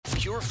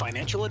Pure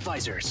Financial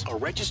Advisors, a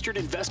registered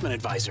investment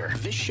advisor.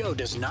 This show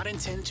does not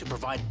intend to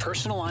provide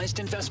personalized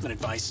investment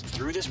advice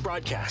through this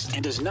broadcast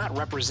and does not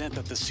represent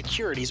that the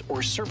securities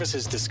or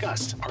services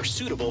discussed are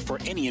suitable for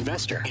any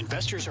investor.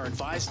 Investors are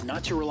advised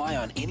not to rely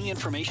on any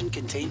information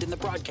contained in the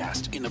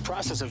broadcast in the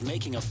process of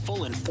making a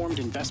full informed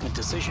investment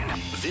decision.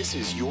 This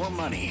is Your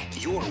Money,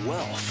 Your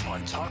Wealth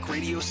on Talk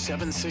Radio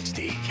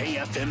 760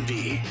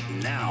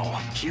 KFMB. Now,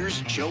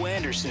 here's Joe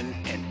Anderson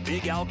and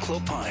Big Al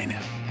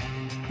Clopine.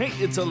 Hey,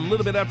 it's a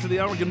little bit after the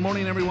hour. Good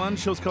morning, everyone.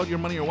 Show's called Your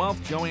Money, Your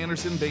Wealth. Joe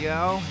Anderson, Big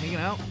Al, hanging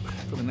out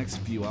for the next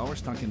few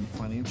hours, talking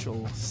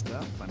financial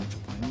stuff, financial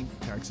planning,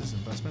 taxes,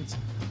 investments,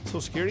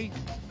 Social Security,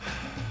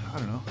 I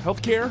don't know,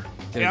 healthcare.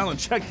 Hey, Alan,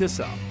 check this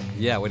out.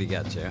 Yeah, what do you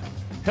got, Joe?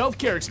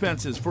 Healthcare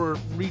expenses for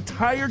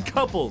retired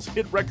couples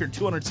hit record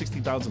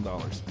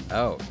 $260,000.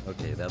 Oh,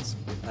 okay. That's,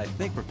 I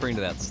think, referring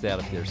to that stat.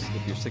 If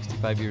you're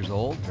 65 years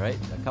old, right,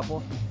 a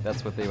couple,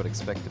 that's what they would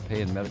expect to pay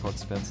in medical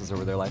expenses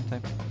over their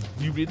lifetime.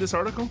 You read this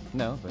article?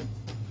 No, but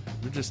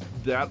you're just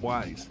that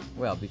wise.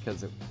 Well,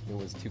 because it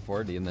was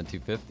 240 and then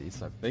 250,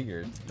 so I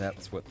figured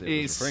that's what they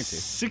were referring to. A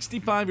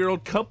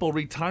 65-year-old couple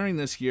retiring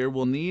this year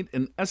will need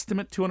an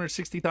estimate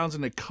 $260,000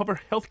 to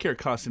cover healthcare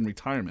costs in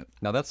retirement.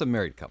 Now that's a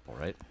married couple,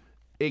 right?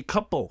 A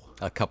couple.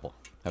 A couple.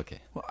 Okay.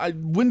 Well,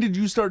 when did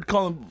you start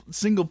calling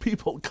single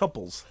people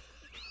couples?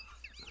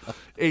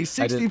 A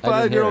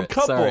 65-year-old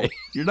couple. Sorry.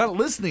 You're not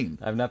listening.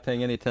 I'm not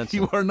paying any attention.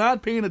 You are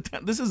not paying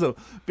attention. This is a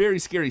very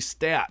scary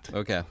stat.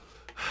 Okay.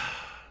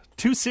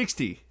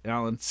 260,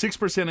 Alan,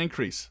 6%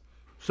 increase.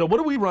 So what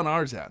do we run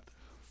ours at?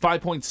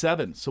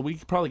 5.7. So we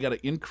probably got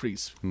to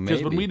increase.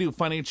 Because when we do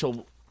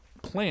financial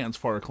plans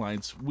for our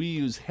clients, we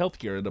use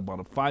healthcare at about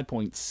a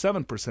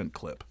 5.7%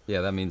 clip. Yeah,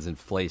 that means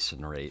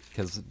inflation rate,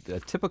 because a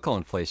typical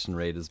inflation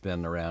rate has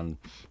been around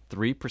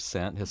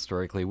 3%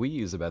 historically. We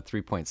use about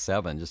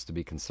 3.7 just to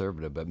be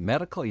conservative, but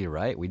medical, you're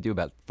right, we do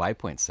about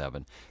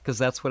 5.7 because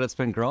that's what it's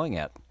been growing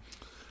at.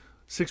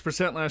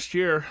 6% last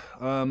year.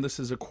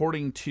 This is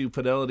according to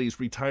Fidelity's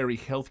retiree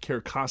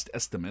healthcare cost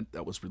estimate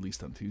that was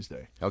released on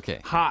Tuesday. Okay.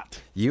 Hot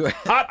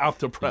off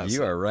the press.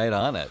 You are right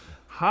on it.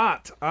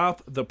 Hot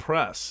off the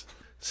press.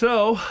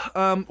 So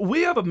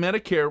we have a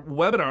Medicare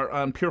webinar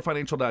on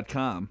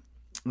purefinancial.com.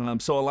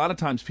 So a lot of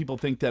times people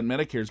think that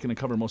Medicare is going to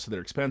cover most of their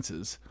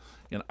expenses.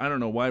 And I don't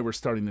know why we're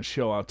starting the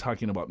show out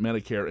talking about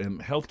Medicare and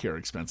healthcare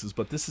expenses,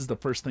 but this is the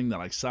first thing that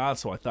I saw,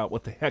 so I thought,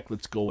 what the heck,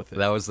 let's go with it.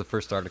 That was the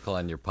first article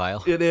on your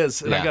pile? It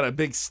is, and yeah. I got a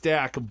big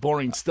stack of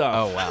boring stuff.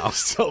 Oh, wow.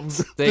 So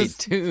Stay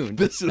tuned.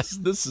 This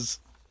is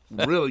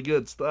really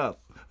good stuff.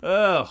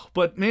 Oh,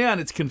 but man,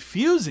 it's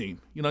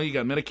confusing. You know, you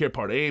got Medicare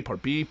Part A,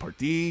 Part B, Part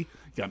D. You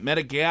got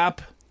Medigap.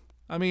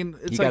 I mean,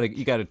 it's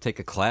you got to take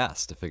a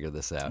class to figure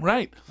this out.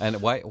 Right. And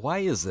why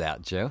is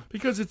that, Joe?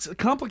 Because it's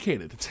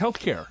complicated. It's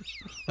healthcare,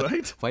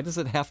 right? Why does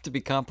it have to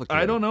be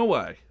complicated? I don't know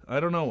why. I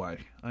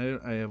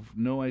have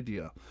no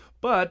idea.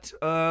 But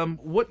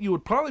what you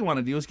would probably want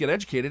to do is get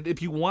educated. If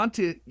you want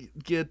to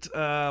get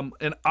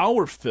an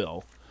hour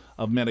fill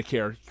of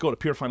Medicare, go to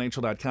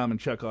purefinancial.com and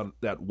check out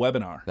that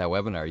webinar. That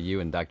webinar, you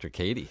and Dr.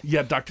 Katie.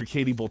 Yeah, Dr.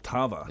 Katie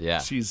Boltava. Yeah.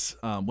 She's,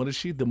 what is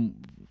she? The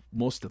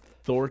most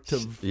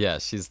authoritative. Yeah,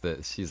 she's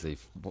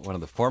one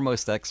of the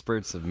foremost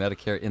experts of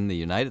Medicare in the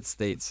United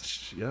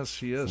States. Yes,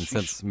 she is. And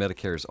since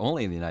Medicare is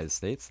only in the United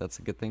States, that's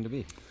a good thing to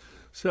be.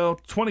 So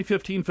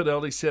 2015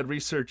 Fidelity said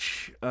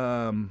research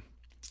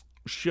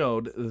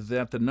showed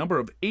that the number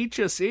of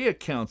HSA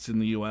accounts in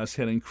the U.S.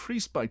 had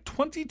increased by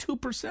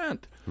 22%.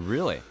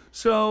 Really?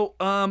 So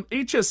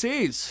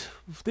HSAs,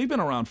 they've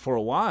been around for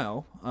a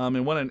while.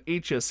 And what an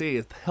HSA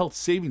is, health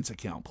savings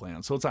account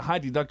plan. So it's a high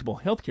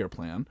deductible healthcare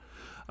plan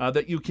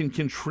that you can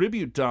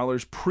contribute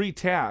dollars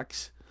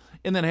pre-tax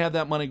and then have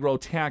that money grow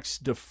tax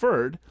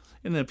deferred.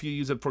 And then if you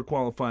use it for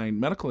qualifying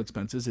medical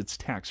expenses, it's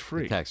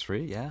tax-free.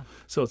 Tax-free, yeah.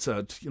 So it's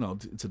a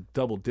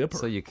double dipper.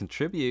 So you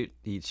contribute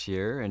each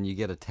year and you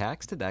get a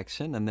tax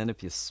deduction, and then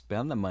if you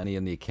spend the money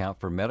in the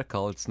account for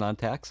medical, it's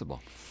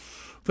non-taxable.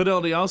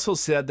 Fidelity also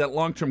said that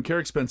long-term care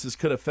expenses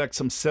could affect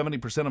some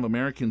 70% of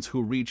Americans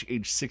who reach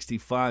age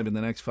 65 in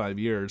the next 5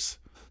 years.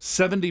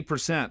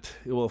 70%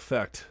 it will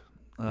affect.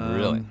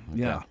 Really? Okay.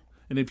 Yeah.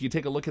 And if you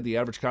take a look at the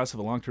average cost of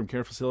a long-term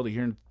care facility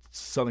here in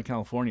Southern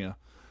California,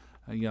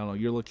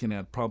 you're looking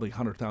at probably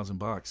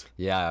 $100,000.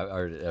 Yeah,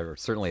 or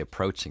certainly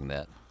approaching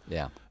that.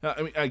 Yeah.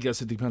 I mean, I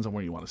guess it depends on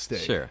where you want to stay.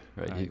 Sure.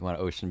 Right. You want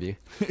Ocean View?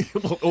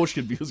 Well,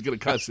 Ocean View is going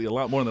to cost you a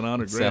lot more than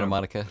 $100,000. Santa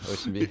Monica,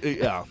 Ocean View.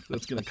 Yeah,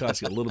 that's going to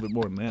cost you a little bit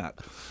more than that.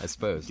 I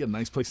suppose. You get a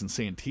nice place in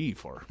Santee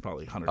for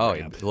probably $100,000. Oh,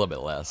 a little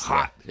bit less.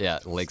 Hot. Yeah,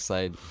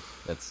 Lakeside.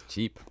 That's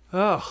cheap.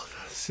 Oh,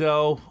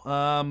 so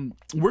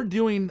we're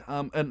doing,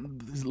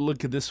 and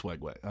look at this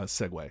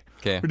segue.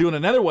 Okay. We're doing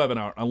another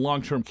webinar on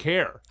long-term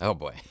care. Oh,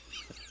 boy.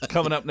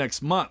 Coming up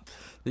next month.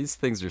 These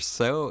things are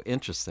so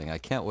interesting. I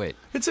can't wait.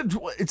 It's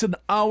an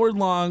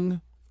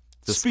hour-long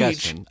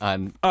discussion speech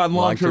on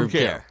long-term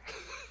care.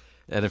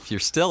 And if you're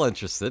still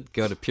interested,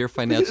 go to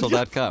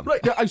purefinancial.com. Right.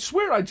 I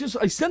swear, I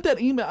sent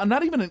that email,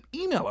 not even an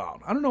email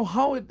out. I don't know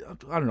how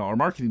our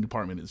marketing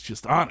department is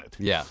just on it.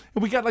 Yeah.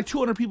 And we got like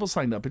 200 people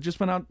signed up. It just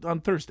went out on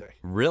Thursday.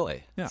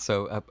 Really? Yeah.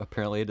 So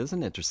apparently it is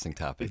an interesting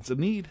topic. It's a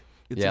need.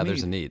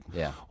 There's a need.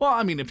 Yeah. Well,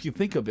 I mean, if you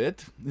think of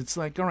it, it's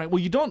like, all right, well,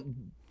 you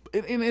don't,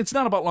 and it's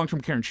not about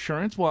long-term care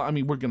insurance. Well, I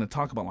mean, we're going to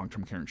talk about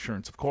long-term care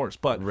insurance, of course,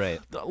 but Right.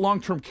 the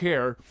long-term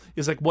care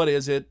is like, what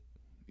is it?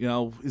 You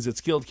know, is it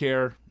skilled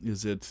care?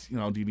 Is it,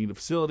 do you need a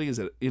facility? Is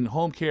it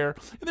in-home care?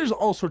 And there's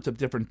all sorts of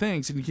different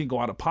things. And you can go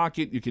out of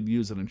pocket. You can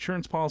use an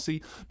insurance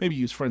policy, maybe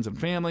use friends and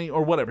family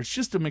or whatever. It's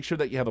just to make sure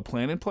that you have a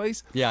plan in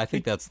place. Yeah, I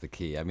think that's the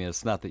key. I mean,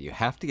 it's not that you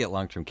have to get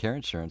long-term care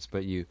insurance,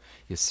 but you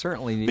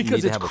certainly need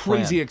Because to it's have a plan.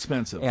 crazy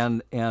expensive.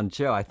 And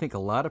Joe, I think a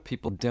lot of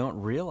people don't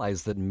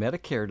realize that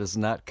Medicare does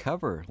not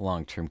cover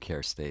long-term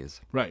care stays.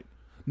 Right.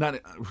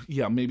 Not,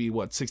 maybe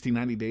 60,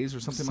 90 days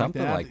or something like that.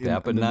 Something like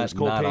that, but and then not there's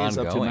co-pays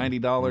up to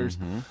ongoing.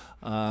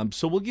 $90.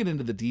 So we'll get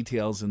into the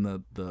details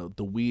and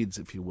the weeds,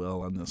 if you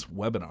will, on this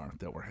webinar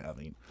that we're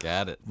having.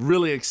 Got it.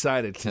 Really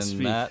excited to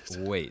speak. Cannot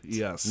wait.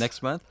 Yes.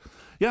 Next month?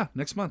 Yeah,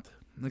 next month.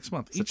 Each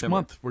September.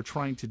 month we're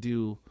trying to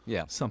do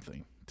Yeah.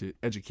 something to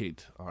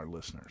educate our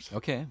listeners.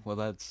 Okay. Well,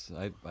 I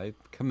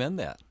commend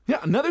that. Yeah,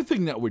 another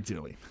thing that we're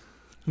doing,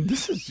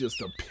 this is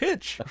just a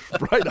pitch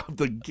right off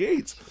the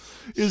gates,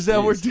 is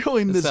that we're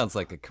doing This this. sounds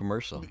like a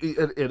commercial.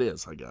 It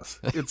is, I guess.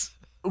 It's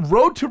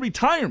Road to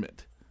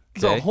Retirement.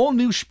 It's a Okay. whole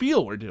new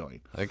spiel we're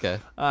doing. Okay.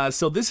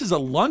 So this is a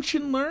lunch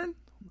and learn,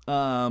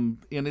 and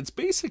it's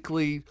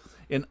basically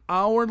an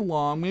hour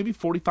long, maybe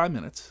 45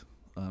 minutes,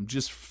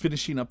 just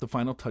finishing up the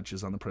final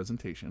touches on the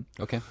presentation.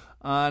 Okay.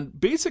 On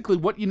basically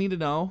what you need to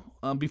know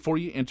before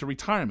you enter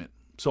retirement.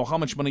 So how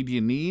much money do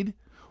you need?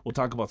 We'll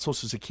talk about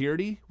Social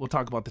Security. We'll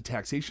talk about the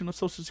taxation of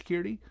Social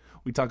Security.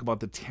 We talk about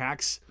the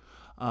tax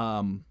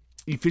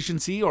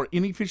efficiency or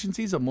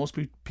inefficiencies of most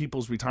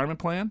people's retirement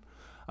plan.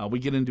 We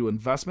get into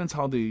investments,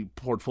 how the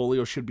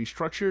portfolio should be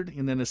structured,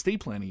 and then estate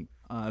planning.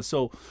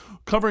 So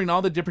covering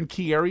all the different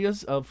key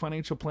areas of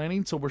financial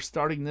planning. So we're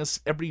starting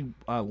this every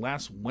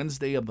last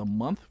Wednesday of the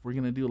month. We're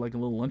going to do like a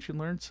little lunch and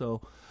learn.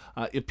 So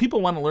if people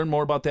want to learn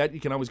more about that,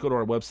 you can always go to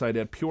our website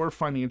at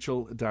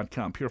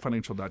purefinancial.com,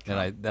 purefinancial.com.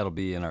 And that'll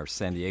be in our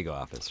San Diego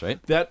office, right?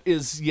 That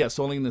is, yes,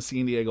 only in the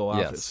San Diego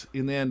office.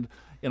 Yes. And then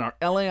in our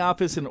LA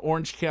office in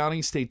Orange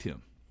County, stay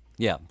tuned.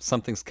 Yeah,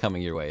 something's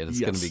coming your way, and it's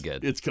going to be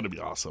good. It's going to be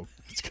awesome.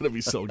 It's going to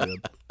be so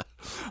good.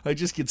 I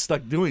just get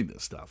stuck doing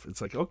this stuff. It's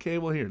like, okay,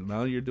 well, here,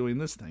 now you're doing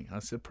this thing. I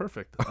said,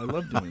 perfect. I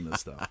love doing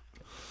this stuff.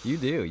 You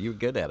do. You're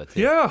good at it,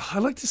 too. Yeah, I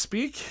like to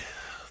speak.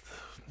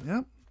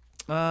 Yeah.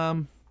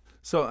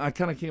 So I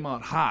kind of came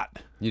out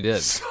hot. You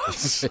did.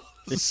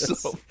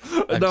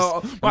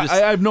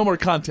 I have no more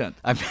content.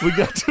 We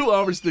got 2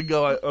 hours to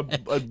go.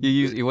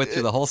 You went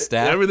through the whole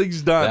stack.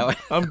 Everything's done.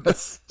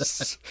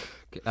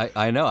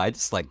 I know. I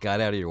just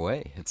got out of your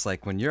way. It's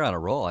like when you're on a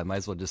roll, I might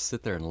as well just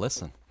sit there and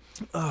listen.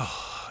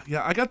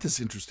 Yeah, I got this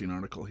interesting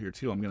article here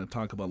too. I'm going to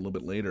talk about a little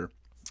bit later.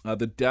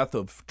 The death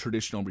of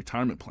traditional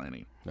retirement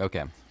planning.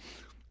 Okay.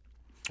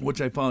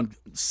 Which I found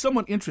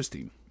somewhat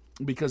interesting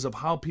because of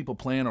how people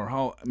plan or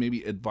how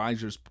maybe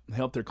advisors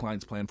help their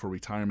clients plan for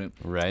retirement.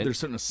 Right. There's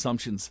certain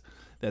assumptions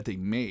that they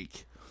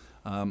make.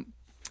 And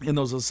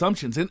those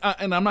assumptions, and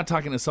I'm not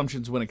talking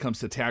assumptions when it comes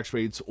to tax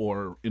rates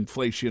or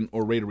inflation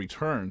or rate of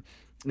return.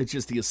 It's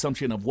just the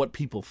assumption of what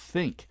people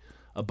think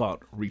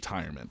about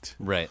retirement.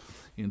 Right.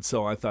 And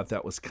so I thought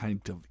that was kind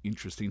of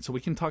interesting. So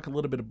we can talk a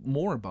little bit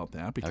more about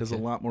that because a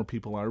lot more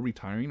people are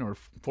retiring or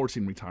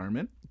forcing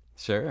retirement.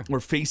 Sure. Or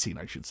facing,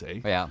 I should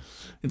say. Yeah.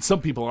 And some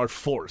people are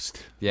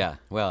forced. Yeah.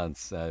 Well,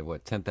 it's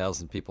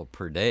 10,000 people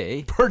per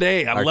day. Per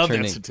day. I love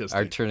that statistic.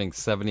 Are turning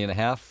 70 and a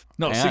half.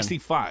 No,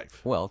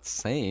 65. Well,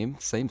 same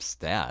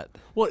stat.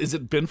 Well, has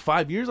it been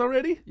 5 years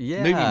already?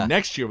 Yeah. Maybe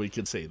next year we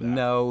could say that.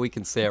 No, we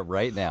can say it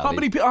right now. How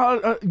many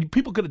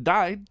people could have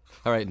died?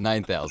 All right,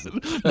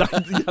 9,000.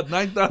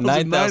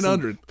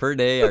 9,900 per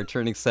day are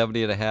turning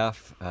 70 and a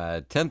half.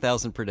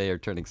 10,000 per day are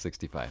turning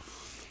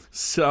 65.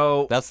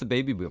 So that's the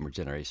baby boomer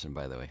generation,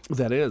 by the way.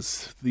 That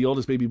is. The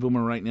oldest baby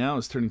boomer right now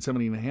is turning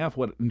 70 and a half,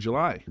 in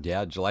July?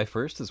 Yeah, July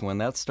 1st is when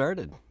that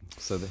started.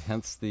 So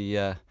hence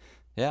the,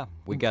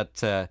 we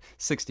got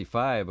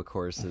 65, of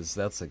course,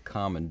 that's a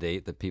common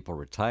date that people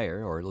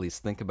retire, or at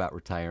least think about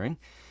retiring.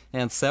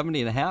 And 70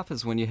 and a half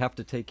is when you have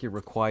to take your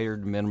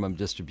required minimum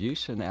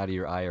distribution out of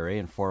your IRA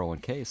and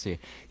 401k. So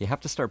you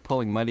have to start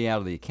pulling money out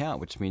of the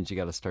account, which means you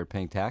got to start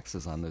paying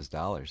taxes on those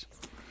dollars.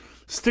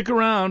 Stick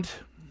around.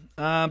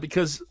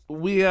 Because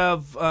we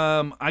have,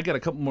 I got a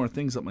couple more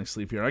things up my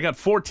sleeve here. I got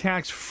 4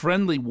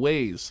 tax-friendly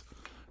ways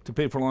to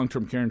pay for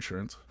long-term care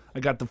insurance. I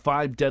got the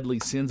 5 deadly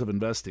sins of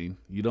investing.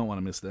 You don't want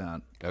to miss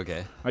that.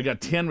 Okay. I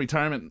got 10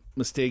 retirement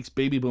mistakes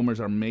baby boomers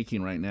are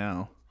making right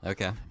now.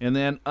 Okay. And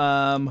then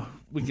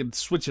we can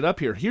switch it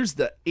up here. Here's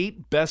the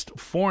 8 best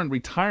foreign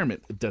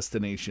retirement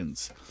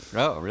destinations.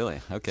 Oh,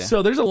 really? Okay.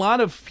 So there's a lot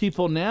of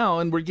people now,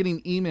 and we're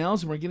getting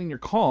emails and we're getting your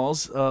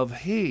calls of,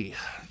 hey,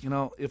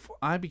 if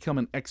I become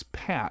an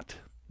expat,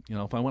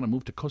 if I want to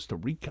move to Costa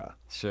Rica,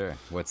 Sure.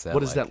 What's that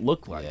what does like? that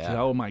look like? Yeah.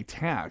 How am I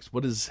taxed?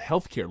 What does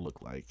healthcare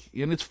look like?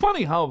 And it's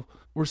funny how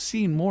we're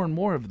seeing more and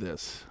more of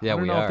this. Yeah, I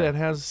don't we know are. if that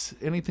has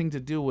anything to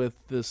do with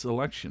this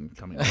election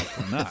coming up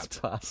or not. It's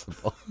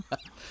possible.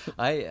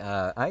 I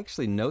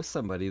actually know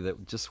somebody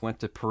that just went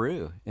to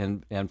Peru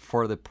and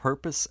for the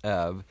purpose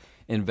of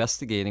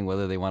investigating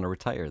whether they want to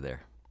retire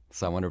there.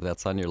 So I wonder if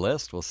that's on your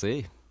list. We'll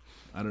see.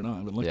 I don't know. I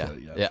haven't looked Yeah. at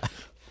it yet. Yeah.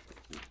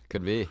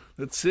 Could be.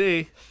 Let's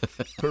see.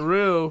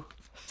 Peru.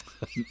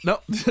 No,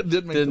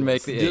 didn't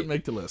make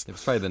the list. It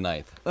was probably the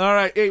 9th. All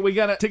right, hey, we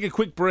got to take a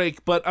quick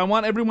break, but I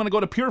want everyone to go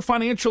to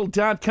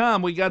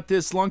purefinancial.com. We got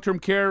this long-term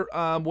care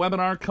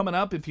webinar coming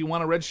up. If you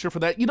want to register for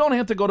that, you don't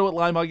have to go to it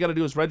live. All you got to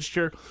do is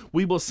register.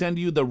 We will send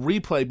you the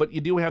replay, but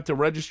you do have to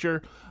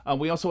register.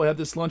 We also have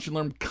this Lunch and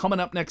Learn coming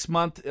up next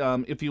month.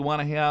 If you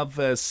want to have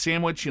a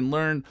sandwich and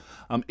learn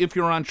if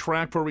you're on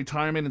track for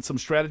retirement and some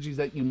strategies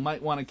that you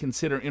might want to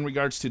consider in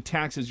regards to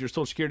taxes, your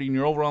Social Security, and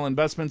your overall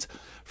investments,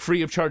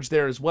 free of charge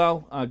there as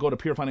well. Go to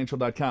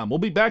purefinancial.com. We'll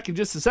be back in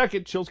just a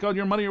second. Show's called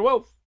Your Money, Your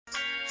Wealth.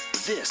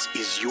 This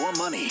is Your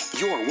Money,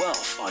 Your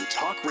Wealth on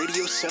Talk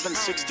Radio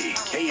 760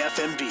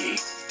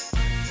 KFMB.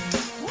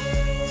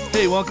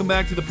 Hey, welcome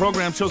back to the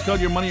program. Show's called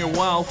Your Money, Your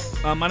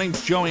Wealth. My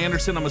name's Joe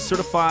Anderson. I'm a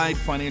certified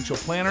financial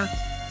planner.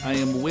 I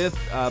am with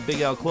Big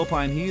Al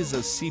Clopine. He is a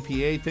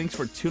CPA. Thanks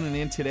for tuning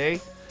in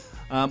today.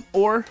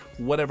 Or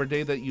whatever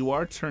day that you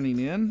are turning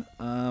in.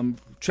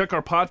 Check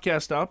our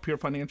podcast out,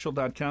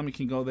 purefinancial.com. You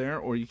can go there,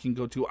 or you can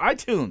go to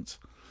iTunes.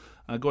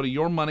 Go to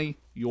Your Money,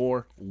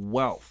 Your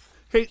Wealth.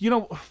 Hey,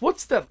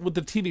 what's that with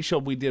the TV show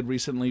we did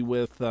recently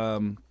with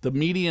the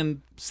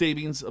median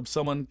savings of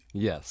someone?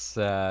 Yes.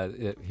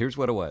 Here's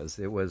what it was.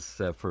 It was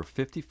for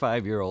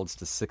 55-year-olds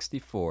to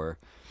 64.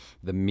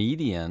 The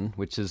median,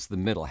 which is the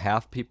middle,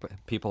 half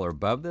people are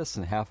above this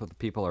and half of the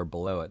people are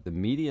below it. The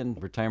median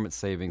retirement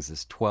savings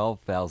is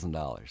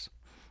 $12,000.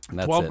 And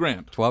that's 12 it.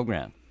 grand. 12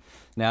 grand.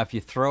 Now, if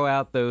you throw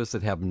out those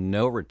that have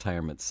no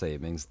retirement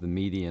savings, the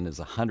median is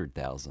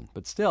 $100,000.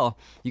 But still,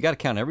 you got to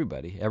count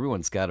everybody.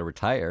 Everyone's got to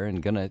retire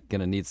and gonna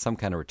need some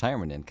kind of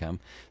retirement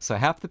income. So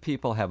half the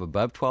people have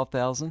above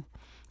 $12,000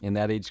 in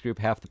that age group.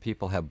 Half the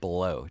people have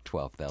below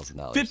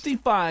 $12,000.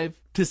 55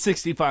 to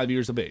 65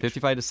 years of age.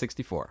 55 to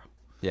 64.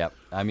 Yeah,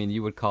 I mean,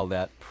 you would call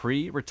that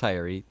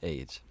pre-retiree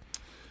age.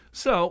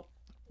 So,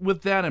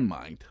 with that in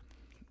mind,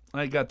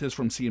 I got this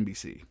from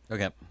CNBC.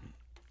 Okay.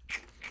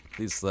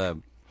 These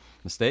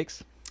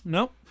mistakes?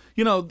 No.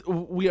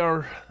 We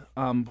are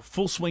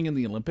full swing in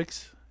the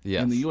Olympics.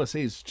 Yes. And the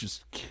USA is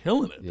just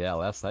killing it. Yeah,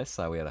 last I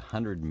saw, we had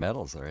 100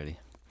 medals already.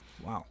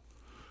 Wow.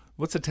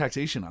 What's the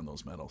taxation on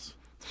those medals?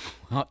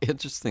 Well,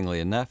 interestingly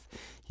enough,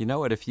 you know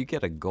what? If you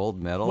get a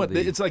gold medal, What?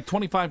 It's like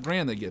 25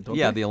 grand they get, don't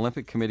yeah, they? the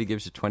Olympic Committee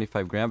gives you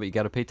 25 grand, but you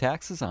got to pay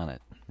taxes on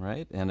it,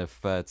 right? And if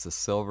it's a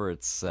silver,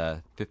 it's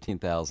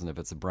 $15,000. If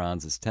it's a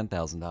bronze, it's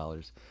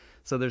 $10,000.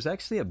 So there's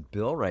actually a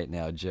bill right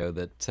now, Joe,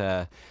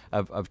 that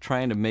of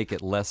trying to make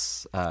it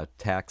less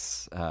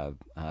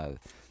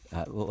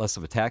less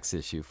of a tax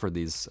issue for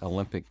these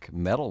Olympic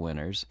medal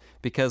winners,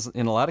 because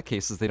in a lot of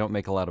cases they don't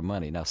make a lot of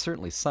money. Now,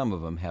 certainly some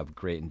of them have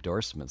great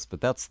endorsements, but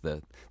that's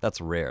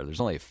rare. There's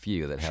only a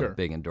few that have Sure.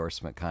 big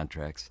endorsement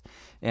contracts,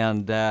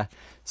 and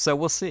so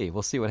we'll see.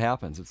 We'll see what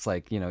happens. It's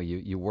like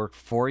you work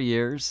 4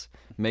 years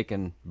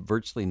making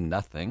virtually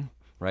nothing.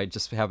 Right,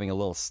 just having a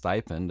little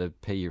stipend to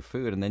pay your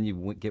food, and then you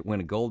win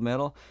a gold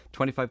medal,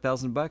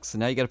 $25,000, and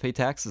now you got to pay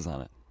taxes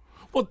on it.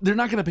 Well, they're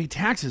not going to pay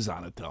taxes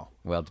on it, though.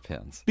 Well, it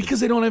depends. Because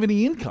they don't have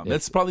any income.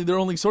 That's probably their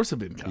only source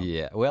of income.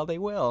 Yeah, well, they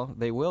will.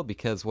 They will,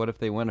 because what if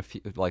they win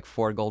like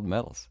 4 gold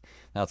medals?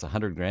 Now it's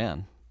 $100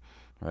 grand,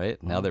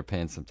 right? Now they're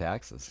paying some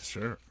taxes.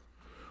 Sure.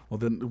 Well,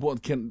 then,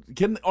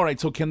 all right,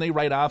 so can they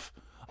write off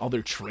all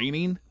their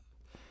training?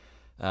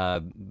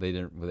 They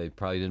didn't. They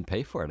probably didn't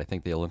pay for it. I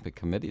think the Olympic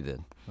Committee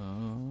did.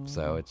 Oh.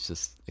 So it's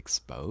just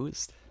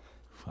exposed.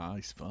 I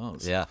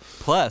suppose. Yeah.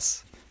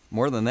 Plus,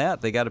 more than that,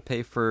 they got to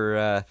pay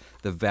for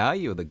the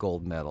value of the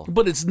gold medal.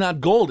 But it's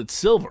not gold; it's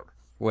silver.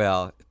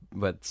 Well,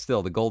 but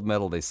still, the gold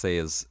medal, they say,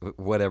 is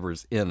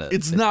whatever's in it.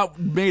 It's not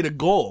made of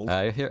gold.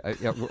 I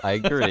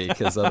agree,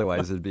 because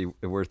otherwise it'd be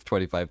worth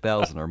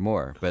 $25,000 or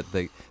more. But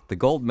the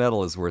gold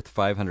medal is worth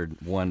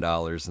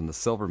 $501, and the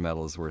silver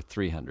medal is worth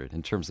 $300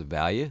 in terms of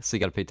value. So you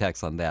got to pay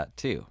tax on that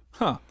too.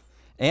 Huh.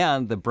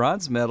 And the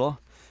bronze medal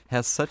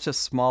has such a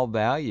small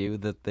value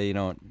that they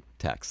don't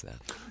tax that.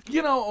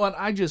 You know what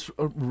I just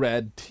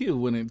read too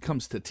when it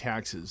comes to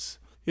taxes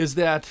is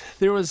that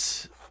there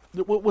was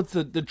what's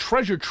the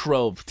treasure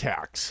trove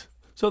tax.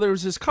 So there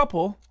was this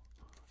couple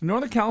in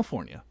Northern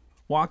California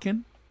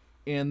walking,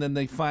 and then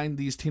they find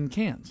these tin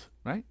cans,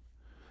 right?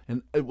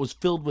 And it was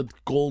filled with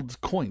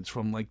gold coins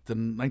from like the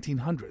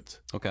 1900s.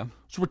 Okay.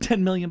 So for $10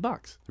 million.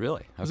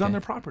 Really? It was on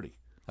their property.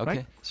 Okay,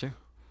 right? sure.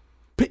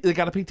 They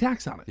got to pay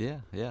tax on it.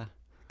 Yeah.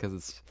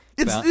 Because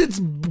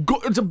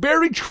It's a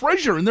buried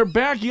treasure in their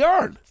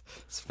backyard.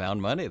 It's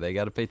found money. They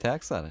got to pay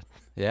tax on it.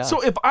 Yeah. So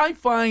if I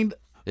find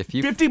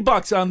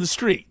 $50 on the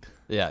street,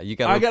 yeah,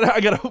 I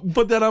gotta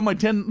put that on my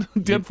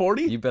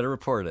 1040. You better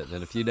report it,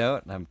 and if you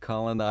don't, I'm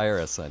calling the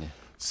IRS on you.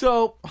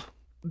 So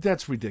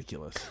that's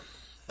ridiculous.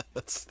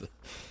 That's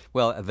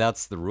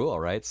the rule,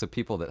 right? So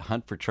people that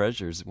hunt for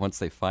treasures, once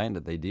they find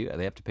it,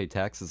 they have to pay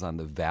taxes on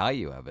the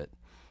value of it,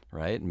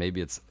 right? And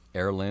maybe it's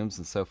heirlooms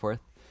and so forth.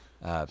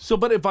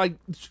 But if I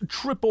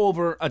trip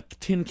over a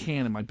tin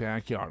can in my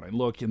backyard, I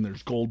look and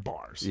there's gold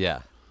bars.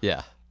 Yeah.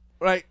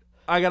 Right?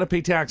 I got to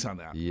pay tax on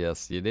that.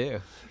 Yes, you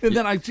do. And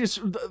then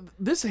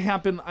this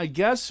happened, I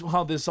guess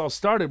how this all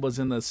started was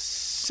in the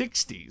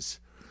 60s.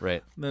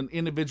 Right. An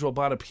individual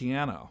bought a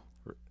piano.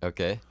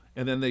 Okay.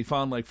 And then they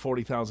found like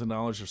 $40,000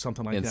 or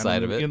something like Inside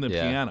that of it? in the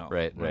Yeah. piano.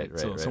 Right.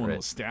 So someone right.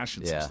 was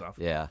stashing Yeah. some stuff.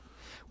 Yeah.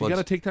 You got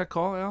to take that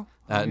call, Al?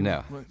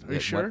 No. Are you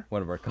sure?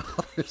 One of our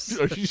callers.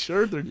 Are you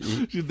sure?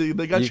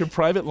 They got your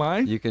private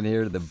line? You can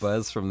hear the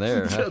buzz from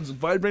there. Yeah, Huh? it's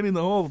vibrating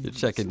the whole. You're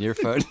checking your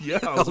phone. Yeah,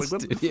 I was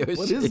like, Studio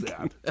what is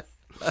shaking. that?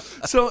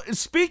 So,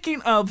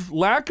 speaking of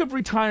lack of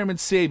retirement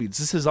savings,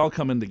 this is all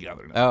coming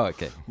together now. Oh,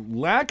 okay.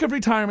 Lack of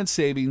retirement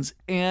savings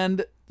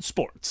and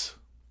sports.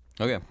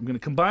 Okay. I'm going to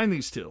combine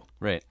these two.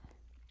 Right.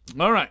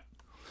 All right.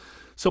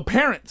 So,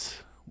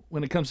 parents,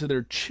 when it comes to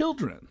their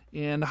children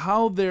and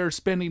how they're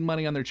spending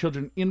money on their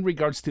children in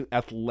regards to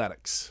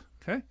athletics.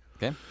 Okay.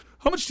 Okay.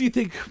 How much do you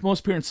think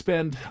most parents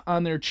spend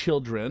on their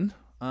children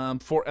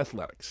for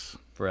athletics?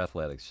 For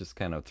athletics, just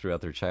kind of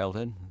throughout their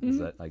childhood. Is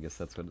that? I guess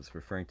that's what it's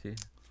referring to.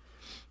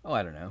 Oh,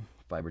 I don't know,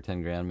 $5 or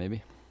 $10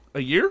 maybe. A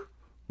year?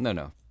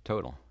 No,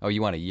 total. Oh,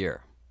 you want a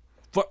year?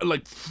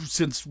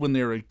 Since when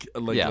they were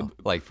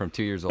like from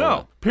 2 years old. No,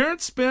 on.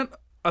 parents spent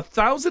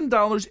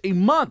 $1,000 a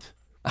month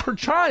per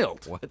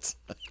child. What?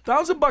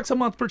 $1,000 a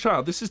month per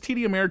child. This is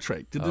TD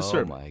Ameritrade did this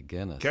survey. Oh my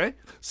goodness. Okay,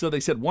 so they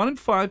said 1 in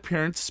 5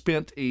 parents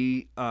spent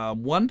a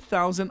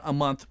 $1,000 a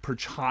month per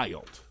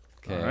child.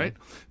 Okay. All right,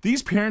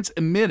 these parents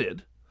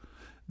admitted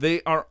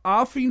they are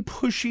often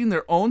pushing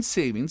their own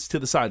savings to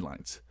the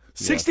sidelines.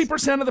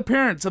 60% of the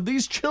parents of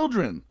these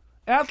children,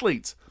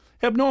 athletes,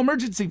 have no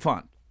emergency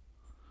fund.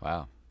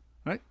 Wow.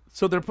 Right,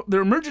 so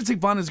their emergency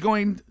fund is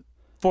going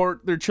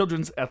for their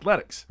children's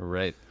athletics.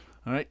 Right.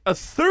 All right, a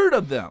third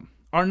of them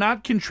are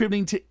not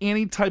contributing to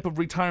any type of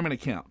retirement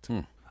account.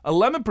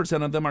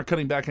 11% of them are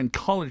cutting back on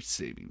college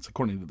savings,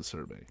 according to the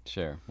survey.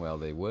 Sure. Well,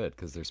 they would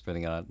because they're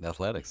spending on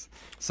athletics.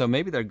 So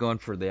maybe they're going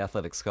for the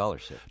athletic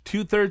scholarship.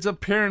 2/3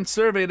 of parents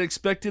surveyed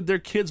expected their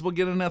kids will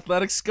get an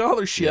athletic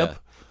scholarship. Yeah.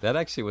 That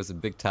actually was a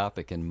big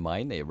topic in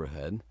my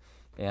neighborhood.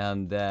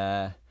 And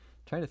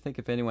trying to think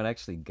if anyone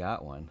actually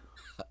got one.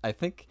 I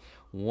think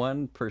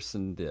one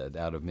person did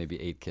out of maybe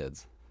 8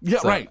 kids. Yeah,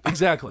 So- right,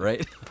 exactly.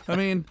 Right? I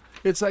mean,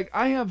 it's like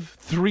I have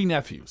 3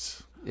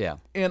 nephews, Yeah.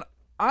 and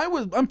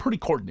I'm pretty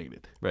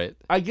coordinated. Right.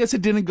 I guess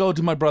it didn't go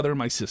to my brother and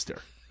my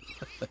sister.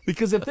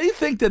 Because if they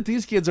think that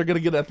these kids are going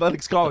to get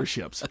athletic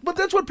scholarships, but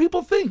that's what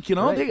people think, you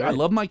know. Right, I right.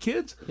 love my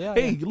kids. Yeah,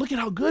 hey, yeah. look at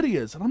how good he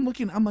is. And I'm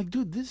like,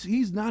 dude,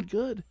 he's not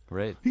good.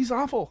 Right. He's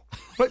awful.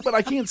 Right, but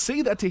I can't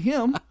say that to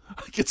him.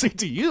 I can say it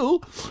to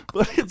you.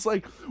 But it's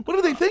like, what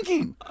are they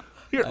thinking?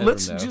 Here, don't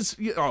let's know. just,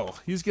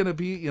 he's going to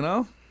be,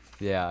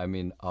 Yeah, I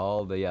mean,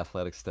 all the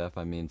athletic stuff.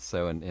 I mean,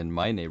 so in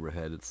my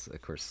neighborhood, it's,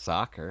 of course,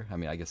 soccer. I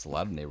mean, I guess a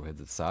lot of neighborhoods,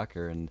 it's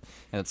soccer. And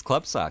it's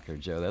club soccer,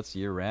 Joe. That's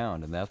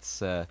year-round. And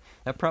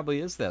that probably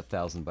is that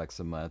 $1,000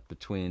 a month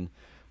between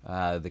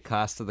the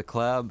cost of the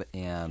club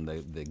and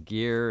the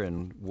gear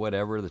and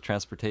whatever, the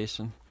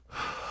transportation.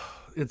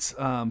 It's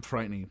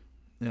frightening.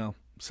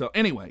 So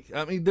anyway,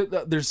 I mean,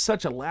 there's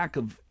such a lack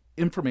of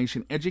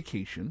information,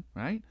 education,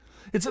 right?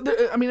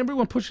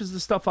 Everyone pushes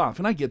this stuff off,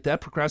 and I get that.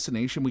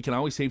 Procrastination, we can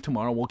always save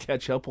tomorrow. We'll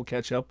catch up.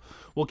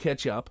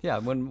 Yeah,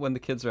 when the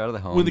kids are out of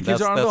the home. When the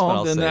kids are out of the that's when home,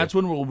 I'll then save. that's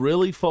when we'll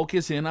really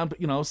focus in on,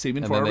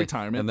 saving for our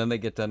retirement. And then they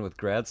get done with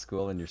grad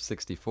school and you're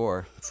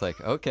 64. It's like,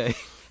 okay,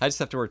 I just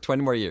have to work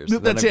 20 more years.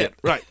 and then That's I'm it.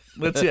 Right.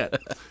 That's it.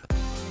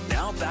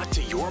 Now back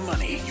to Your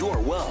Money, Your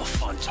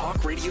Wealth on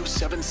Talk Radio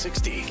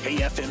 760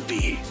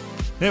 KFMB.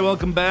 Hey,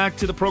 welcome back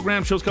to the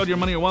program. Show's called Your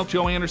Money, Your Wealth.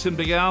 Joe Anderson,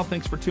 Big Al.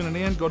 Thanks for tuning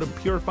in. Go to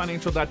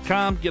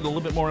purefinancial.com. Get a little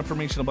bit more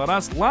information about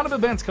us. A lot of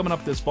events coming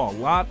up this fall. So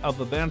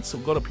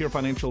go to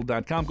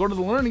purefinancial.com. Go to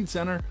the Learning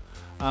Center.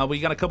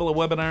 We got a couple of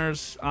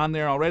webinars on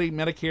there already.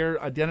 Medicare,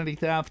 identity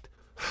theft.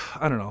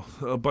 I don't know.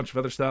 A bunch of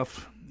other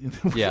stuff.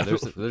 Yeah,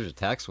 there's a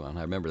tax one.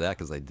 I remember that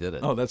because I did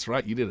it. Oh, that's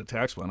right. You did a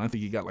tax one. I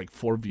think you got like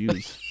 4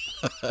 views.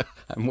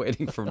 I'm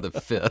waiting for the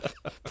 5th.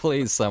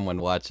 Please, someone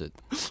watch it.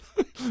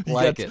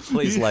 Like it.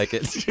 Please like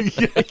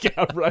it.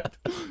 yeah, right.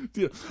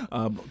 Yeah.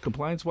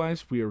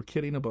 Compliance-wise, we are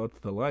kidding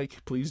about the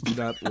like. Please do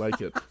not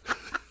like it.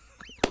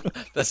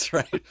 That's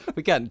right.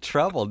 We got in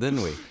trouble,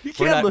 didn't we?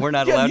 We're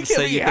not allowed to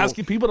say you can't be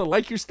asking people to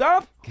like your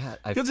stuff God,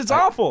 because it's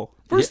awful.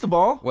 First of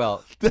all,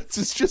 well,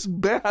 it's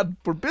just bad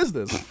for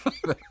business.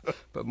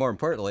 but more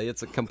importantly,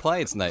 it's a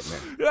compliance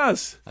nightmare.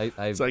 Yes,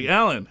 it's like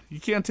Alan.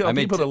 You can't tell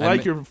people to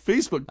like your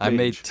Facebook page. I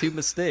made 2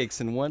 mistakes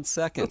in 1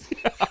 second.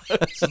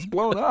 It's just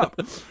blown up.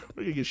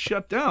 We're gonna get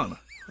shut down.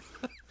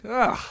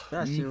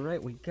 Gosh, you're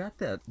right. We got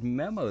that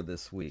memo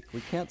this week. We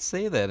can't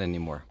say that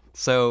anymore.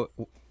 So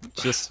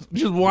just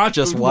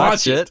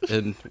watch it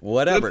and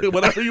whatever.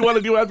 Whatever you want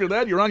to do after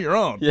that, you're on your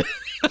own. Yeah.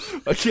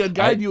 I can't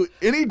guide you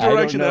any I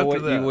direction don't know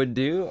after what that. you would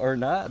do or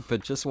not,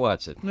 but just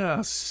watch it.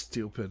 How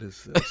stupid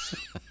is this?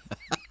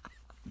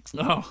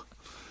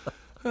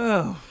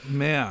 Oh,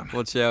 man.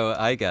 Well, Joe,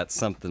 I got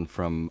something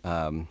from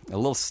a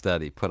little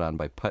study put on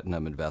by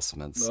Putnam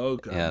Investments. Oh,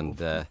 God. And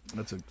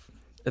That's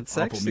it's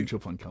awful actually, mutual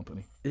fund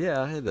company.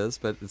 yeah, it is,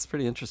 but it's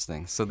pretty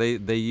interesting. So they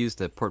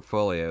used a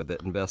portfolio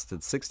that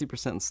invested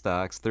 60% in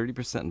stocks,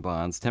 30% in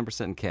bonds,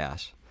 10% in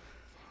cash,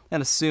 and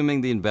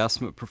assuming the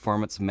investment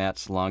performance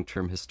matched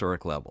long-term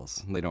historic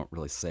levels. They don't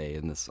really say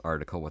in this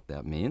article what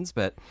that means,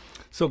 but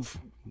So,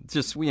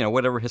 just,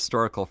 whatever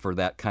historical for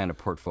that kind of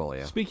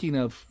portfolio. speaking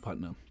of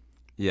Putnam,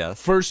 Yes.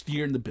 first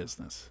year in the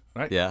business,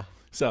 right? Yeah.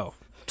 So,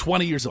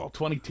 20 years old,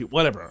 22,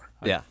 whatever.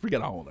 Yeah. I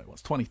forget how old I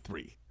was,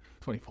 23,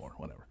 24,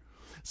 whatever.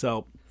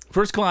 So,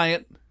 first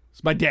client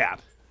is my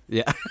dad,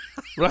 Yeah.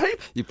 right?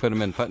 You put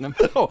them in Putnam?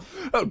 Oh,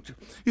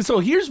 so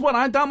here's what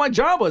I thought my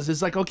job was.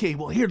 It's like, okay,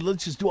 well, here,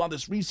 let's just do all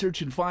this research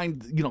and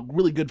find,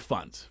 really good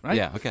funds, right?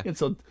 Yeah, okay. And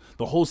so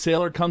the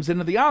wholesaler comes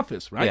into the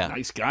office, right? Yeah.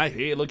 Nice guy.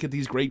 Hey, look at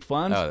these great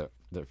funds. Oh,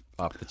 they're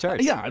off the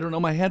charts. Yeah, I don't know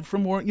my head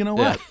from where, Yeah.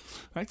 what.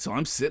 Right, so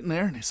I'm sitting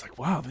there, and it's like,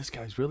 wow, this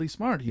guy's really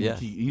smart. He Yeah,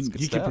 it's good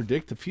can stuff.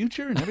 predict the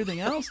future and everything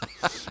else.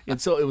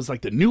 And so it was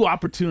like the New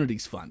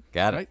Opportunities Fund.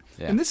 Got it. Right?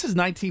 Yeah. And this is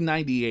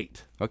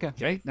 1998. Okay.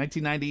 Okay,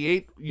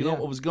 1998. You know Yeah.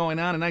 what was going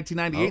on in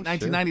 1998,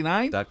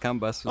 1999? Dot-com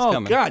bust was Oh,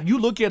 coming. God, you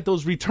look at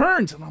those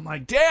returns, and I'm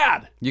like,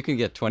 Dad. You can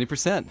get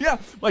 20%. Yeah,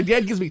 my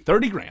dad gives me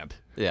 30 grand.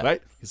 Yeah.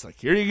 Right? He's like,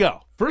 here you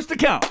go. First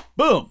account.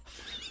 Boom.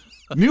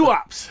 New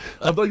ops.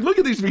 I'm like, look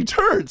at these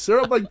returns. They're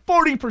up like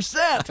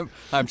 40%.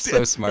 I'm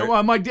so smart.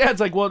 Well, my dad's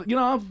like, well,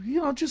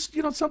 just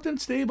something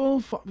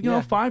stable,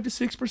 Yeah. 5 to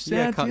 6%.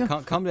 Yeah, you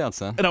know. calm down,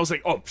 son. And I was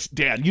like, oh,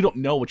 Dad, you don't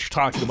know what you're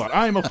talking about.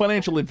 I am a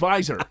financial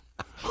advisor.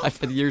 I've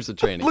had years of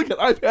training. Look,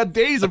 I've had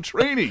days of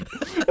training.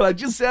 And I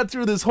just sat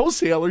through this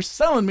wholesaler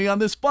selling me on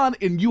this fund,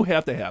 and you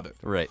have to have it.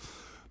 Right.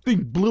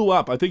 Thing blew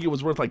up. I think it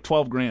was worth like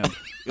 12 grand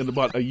in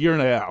about a year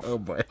and a half. Oh,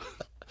 boy.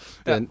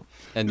 And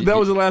That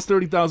was the last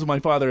 30,000 my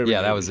father ever yeah,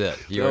 gave that me. was it.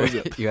 You, That were, was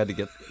it. you had to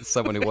get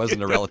someone who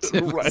wasn't a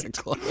relative. Right.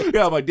 Close.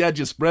 Yeah, my dad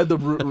just spread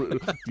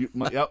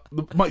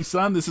my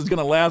son, this is going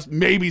to last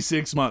maybe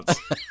 6 months.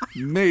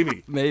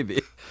 Maybe. Maybe.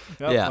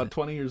 Yep, Yeah. About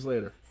 20 years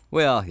later.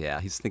 Well, yeah,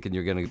 he's thinking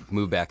you're going to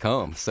move back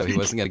home, so he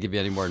wasn't going to give you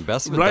any more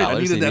investment Right, dollars.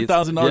 I needed He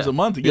that needs- $1,000 yeah. a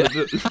month to get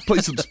play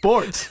some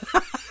sports.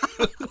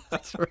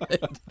 That's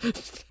right.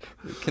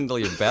 Kindle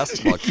your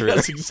basketball career.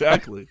 Yes,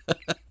 exactly.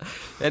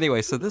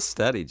 Anyway, so this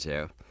study,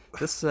 Joe,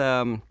 this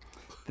now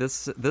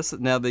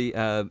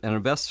an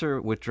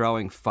investor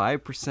withdrawing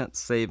 5%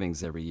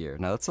 savings every year.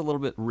 Now that's a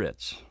little bit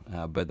rich,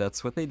 but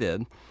that's what they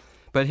did.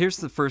 But here's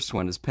the first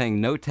one: is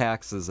paying no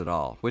taxes at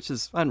all, which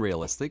is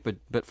unrealistic.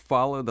 But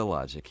follow the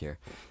logic here.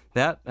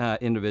 That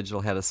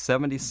individual had a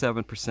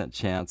 77%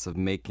 chance of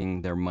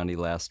making their money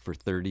last for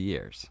 30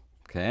 years.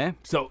 Okay,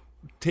 So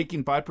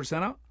taking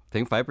 5% out?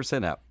 taking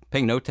 5% out,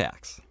 paying no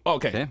tax.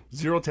 Okay. Okay.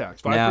 Zero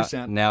tax.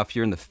 5%. Now, if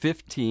you're in the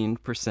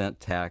 15%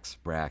 tax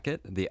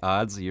bracket, the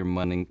odds of your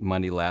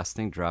money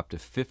lasting drop to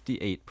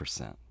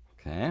 58%.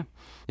 Okay.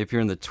 If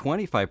you're in the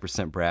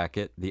 25%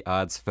 bracket, the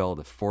odds fell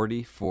to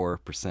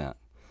 44%.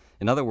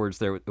 In other words,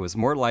 it was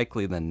more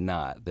likely than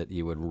not that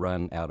you would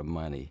run out of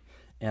money.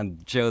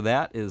 And Joe,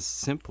 that is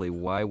simply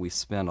why we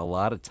spend a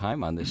lot of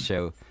time on this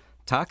show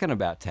talking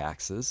about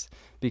taxes,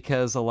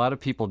 because a lot of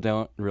people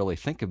don't really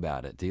think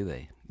about it, do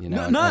they?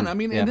 None.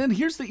 yeah. And then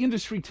here's the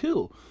industry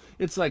too.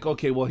 It's like,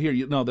 okay, well, here,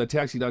 the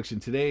tax deduction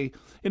today,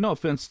 and no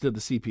offense to the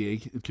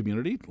CPA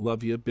community,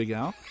 love you, Big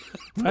Al,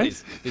 right?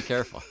 Please be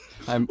careful.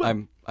 I'm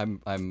You're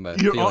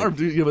feeling- armed,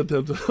 you have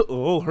a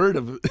whole herd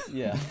of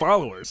Yeah.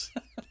 followers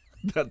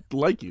that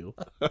like you.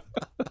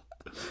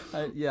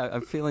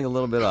 I'm feeling a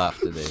little bit off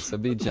today, so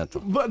be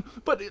gentle.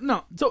 But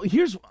no. So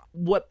here's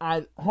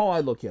how I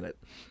look at it.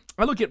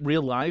 I look at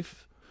real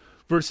life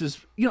versus,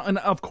 and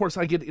of course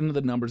I get into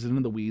the numbers and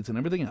into the weeds and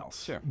everything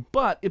else. Sure.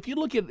 But if you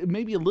look at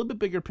maybe a little bit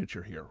bigger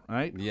picture here,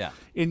 right? Yeah.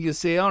 And you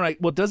say, all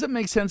right, well, does it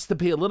make sense to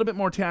pay a little bit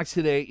more tax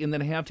today and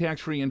then have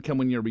tax-free income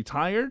when you're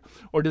retired?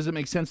 Or does it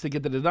make sense to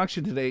get the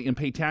deduction today and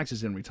pay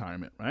taxes in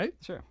retirement, right?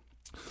 Sure.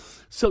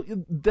 So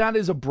that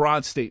is a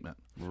broad statement.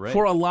 Right.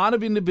 For a lot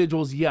of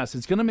individuals, yes,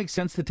 it's going to make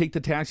sense to take the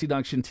tax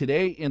deduction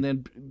today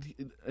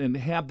and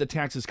have the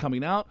taxes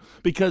coming out,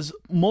 because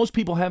most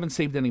people haven't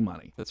saved any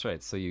money. That's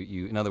right. So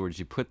you in other words,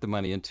 you put the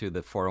money into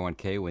the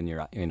 401k when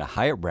you're in a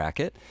higher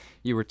bracket.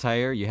 You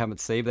retire, you haven't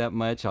saved that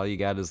much. All you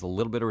got is a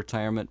little bit of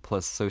retirement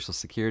plus Social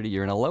Security.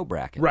 You're in a low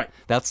bracket. Right.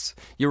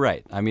 You're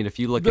right. I mean, if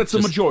you look That's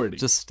at the majority.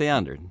 just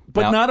standard.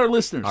 But Now, not our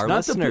listeners. Our not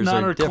listeners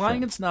not are our different.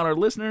 clients, not our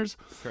listeners.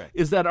 Correct.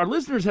 Is that our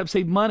listeners have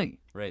saved money.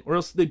 Right. Or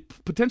else they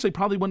potentially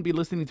probably wouldn't be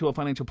listening to a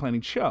financial planning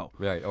show.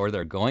 Right. Or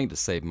they're going to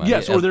save money.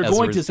 Yes, or they're as a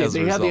going to res- save. as a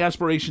They have the result.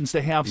 aspirations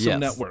to have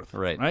some Yes, net worth.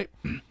 right. Right.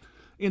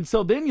 And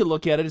so then you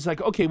look at it, it's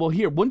like, okay, well,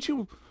 here, wouldn't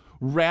you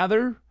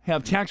rather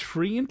have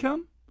tax-free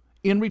income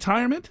in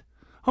retirement?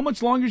 How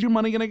much longer is your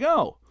money going to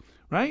go?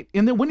 Right?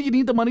 And then when do you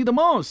need the money the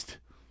most?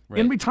 In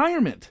Right.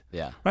 retirement.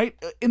 Yeah. Right?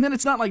 And then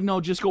it's not like,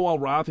 no, just go all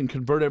Roth and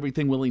convert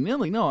everything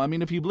willy-nilly. No, I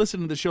mean, if you've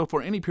listened to the show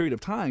for any period of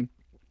time,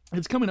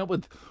 It's coming up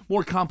with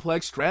more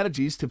complex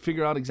strategies to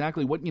figure out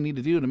exactly what you need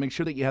to do to make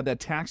sure that you have that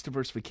tax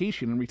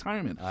diversification in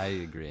retirement. I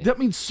agree. That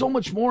means so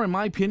much more, in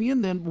my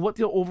opinion, than what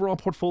the overall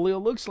portfolio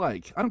looks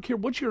like. I don't care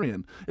what you're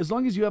in. As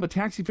long as you have a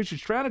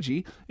tax-efficient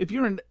strategy, if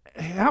you're in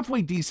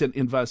halfway decent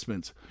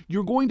investments,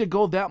 you're going to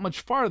go that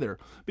much farther.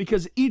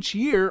 Because each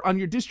year on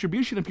your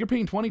distribution, if you're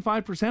paying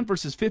 25%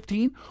 versus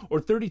 15 or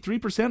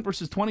 33%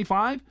 versus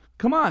 25,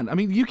 come on. I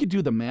mean, you could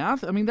do the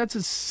math. I mean, that's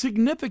a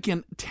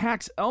significant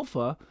tax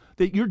alpha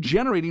that you're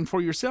generating for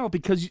yourself,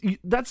 because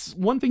that's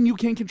one thing you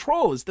can't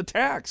control is the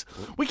tax.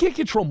 We can't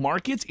control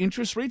markets,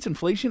 interest rates,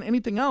 inflation,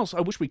 anything else.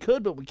 I wish we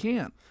could, but we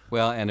can't.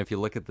 Well, and if you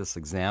look at this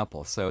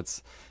example, so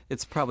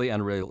it's probably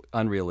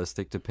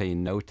unrealistic to pay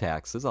no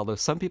taxes, although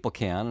some people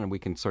can, and we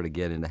can sort of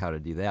get into how to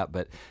do that.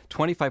 But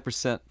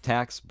 25%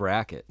 tax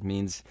bracket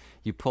means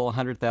you pull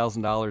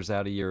 $100,000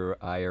 out of your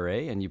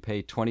IRA and you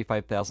pay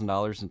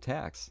 $25,000 in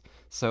tax.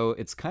 So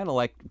it's kind of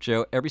like,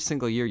 Joe, every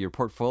single year your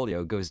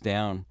portfolio goes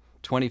down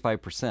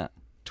 25%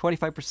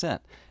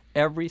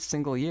 every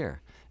single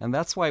year. And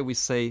that's why we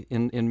say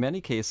in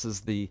many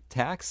cases the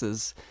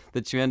taxes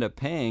that you end up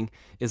paying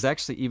is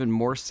actually even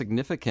more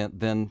significant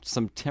than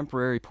some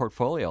temporary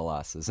portfolio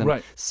losses. And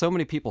right. So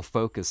many people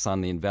focus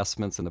on the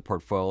investments in the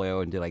portfolio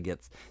and did I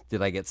get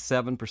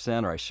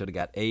 7% or I should have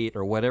got 8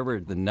 or whatever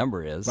the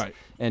number is. Right.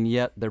 And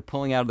yet they're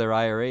pulling out of their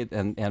IRA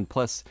and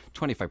plus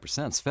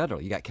 25% is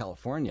federal. You got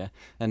California,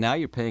 and now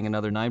you're paying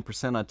another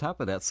 9% on top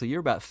of that. So you're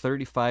about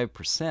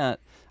 35%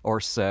 or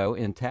so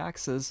in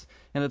taxes,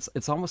 and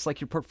it's almost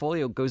like your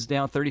portfolio goes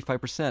down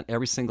 35%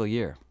 every single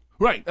year.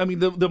 Right. I mean,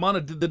 the amount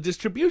of the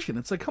distribution,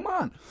 it's like, come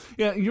on.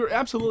 Yeah, you're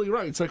absolutely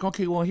right. It's like,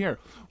 okay,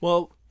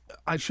 well,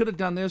 I should have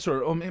done this,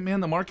 or, oh, man,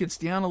 the market's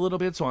down a little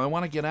bit, so I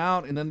want to get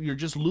out, and then you're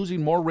just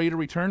losing more rate of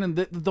return, and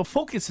the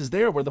focus is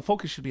there where the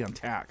focus should be on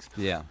tax.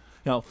 Yeah.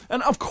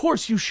 And of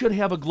course, you should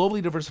have a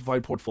globally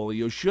diversified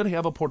portfolio. You should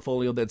have a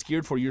portfolio that's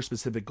geared for your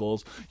specific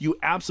goals. You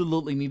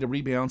absolutely need to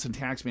rebalance and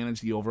tax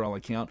manage the overall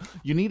account.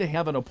 You need to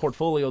have a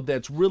portfolio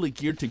that's really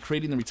geared to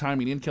creating the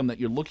retirement income that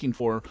you're looking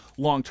for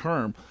long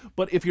term.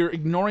 But if you're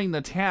ignoring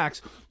the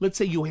tax, let's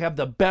say you have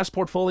the best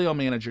portfolio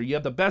manager, you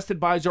have the best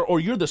advisor,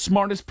 or you're the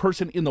smartest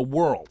person in the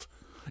world.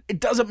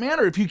 It doesn't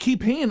matter if you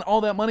keep paying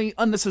all that money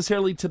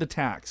unnecessarily to the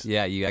tax.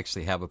 Yeah, you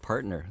actually have a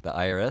partner, the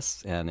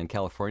IRS, and in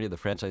California, the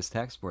Franchise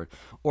Tax Board,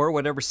 or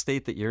whatever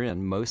state that you're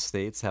in. Most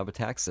states have a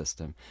tax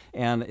system.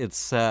 And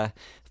it's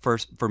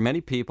for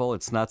many people,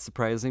 it's not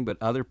surprising, but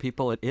other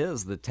people it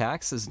is. The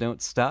taxes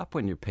don't stop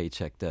when your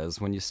paycheck does.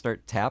 When you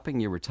start tapping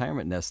your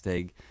retirement nest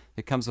egg,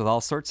 it comes with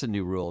all sorts of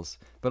new rules,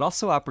 but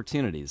also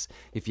opportunities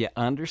if you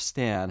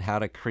understand how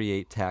to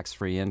create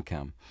tax-free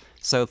income.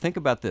 So think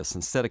about this.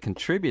 Instead of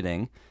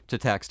contributing to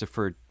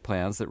tax-deferred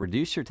plans that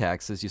reduce your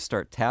taxes, you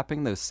start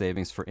tapping those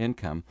savings for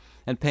income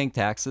and paying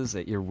taxes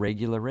at your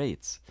regular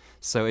rates.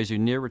 So as you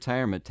near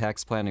retirement,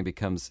 tax planning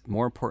becomes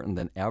more important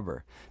than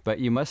ever. But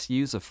you must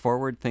use a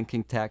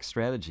forward-thinking tax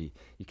strategy.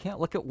 You can't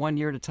look at 1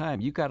 year at a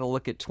time. You've got to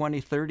look at 20,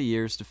 30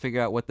 years to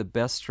figure out what the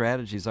best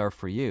strategies are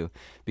for you,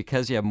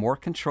 because you have more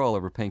control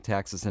over paying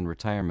taxes in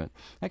retirement,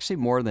 actually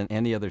more than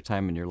any other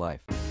time in your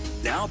life.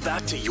 Now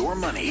back to Your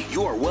Money,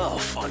 Your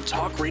Wealth on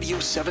Talk Radio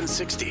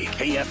 760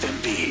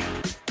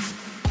 KFMB.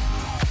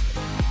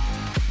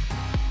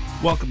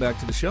 Welcome back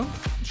to the show.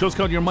 The show's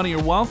called Your Money,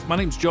 Your Wealth. My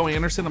name's Joe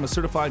Anderson. I'm a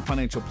certified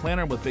financial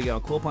planner with Big Al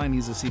Clopine.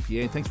 He's a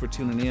CPA. Thanks for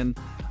tuning in.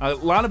 A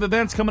lot of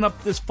events coming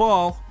up this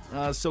fall.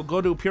 So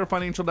go to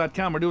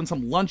purefinancial.com. We're doing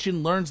some lunch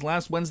and learns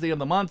last Wednesday of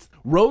the month.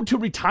 Road to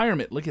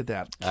retirement. Look at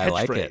that catchphrase. I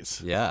like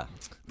it. Yeah.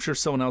 I'm sure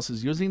someone else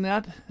is using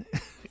that,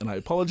 and I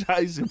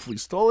apologize if we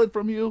stole it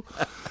from you.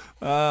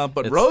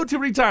 But Road to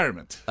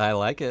Retirement. I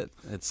like it.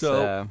 It's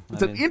an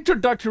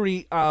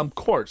introductory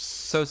course.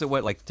 So is it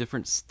what, like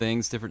different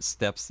things, different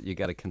steps that you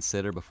got to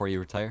consider before you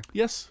retire?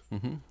 Yes.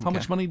 Mm-hmm. How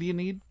much money do you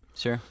need?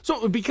 Sure.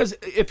 So because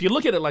if you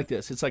look at it like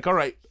this, it's like, all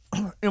right,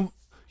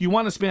 you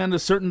want to spend a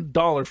certain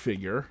dollar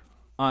figure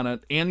on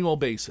an annual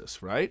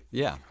basis, right?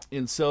 Yeah.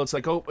 And so it's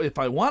like, oh, if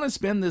I want to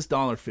spend this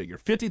dollar figure,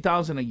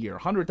 $50,000 a year,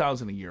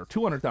 $100,000 a year,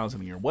 $200,000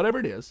 a year, whatever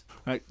it is,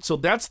 right? So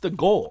that's the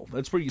goal.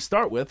 That's where you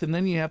start with, and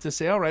then you have to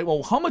say, all right,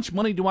 well, how much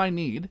money do I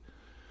need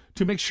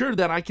to make sure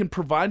that I can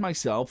provide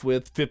myself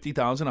with $50,000,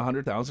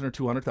 $100,000, or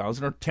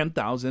 $200,000, or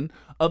 $10,000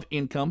 of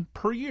income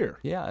per year?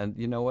 Yeah, and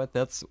you know what?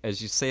 That's,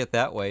 as you say it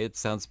that way, it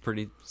sounds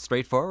pretty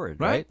straightforward,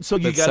 right? So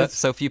you got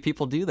so few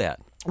people do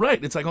that.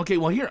 Right. It's like, okay,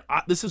 well, here,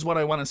 this is what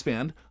I want to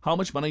spend. How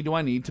much money do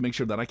I need to make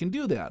sure that I can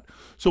do that?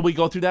 So we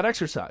go through that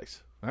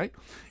exercise, right?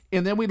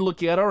 And then we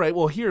look at, all right,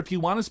 well, here, if you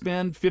want to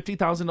spend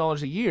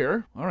 $50,000 a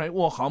year, all right,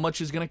 well, how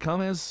much is going to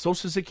come as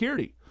Social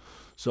Security?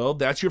 So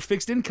that's your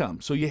fixed income.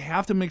 So you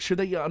have to make sure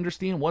that you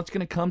understand what's going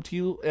to come to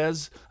you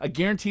as a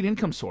guaranteed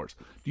income source.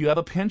 Do you have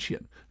a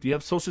pension? Do you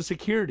have Social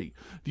Security?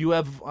 Do you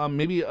have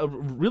maybe a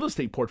real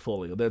estate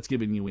portfolio that's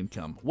giving you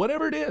income?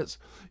 Whatever it is,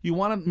 you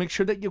want to make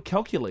sure that you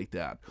calculate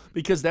that,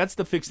 because that's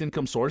the fixed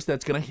income source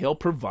that's going to help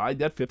provide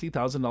that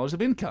 $50,000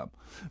 of income.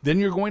 Then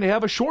you're going to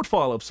have a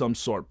shortfall of some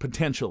sort,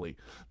 potentially.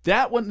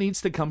 That one needs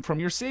to come from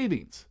your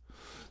savings.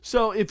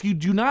 So if you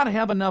do not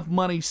have enough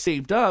money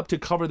saved up to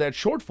cover that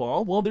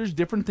shortfall, well, there's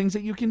different things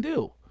that you can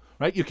do,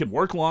 right? You can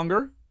work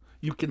longer,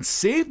 you can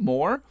save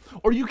more,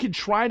 or you can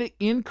try to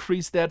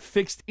increase that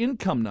fixed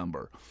income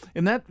number.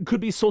 And that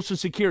could be Social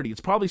Security. It's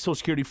probably Social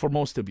Security for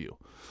most of you.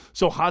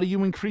 So how do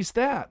you increase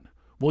that?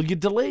 Well, you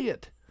delay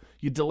it.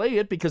 You delay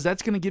it because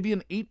that's going to give you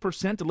an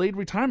 8% delayed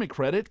retirement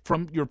credit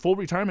from your full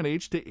retirement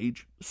age to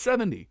age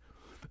 70.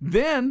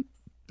 Then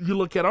you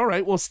look at, all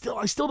right, well,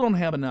 I still don't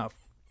have enough.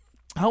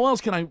 How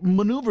else can I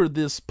maneuver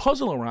this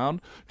puzzle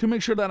around to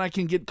make sure that I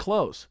can get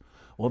close?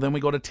 Well, then we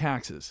go to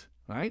taxes,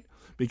 right?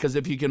 Because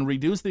if you can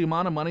reduce the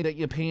amount of money that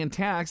you pay in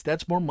tax,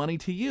 that's more money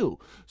to you.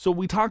 So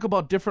we talk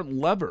about different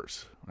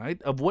levers,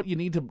 right, of what you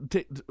need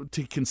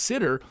to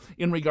consider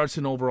in regards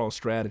to an overall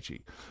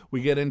strategy.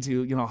 We get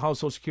into, how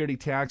Social Security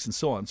tax and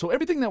so on. So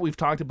everything that we've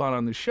talked about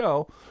on the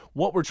show,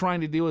 what we're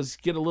trying to do is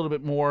get a little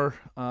bit more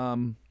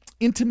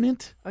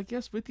intimate, I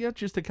guess, with you,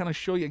 just to kind of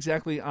show you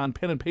exactly on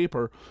pen and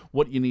paper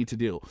what you need to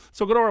do.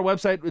 So go to our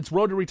website. It's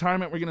Road to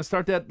Retirement. We're going to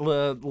start that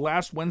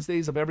last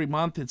Wednesdays of every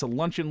month. It's a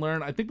lunch and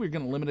learn. I think we're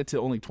going to limit it to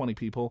only 20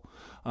 people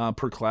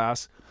per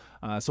class.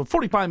 So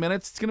 45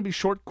 minutes. It's going to be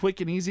short,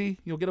 quick, and easy.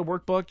 You'll get a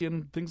workbook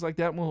and things like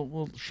that, and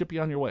we'll ship you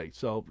on your way.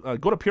 So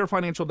go to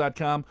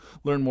purefinancial.com,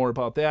 learn more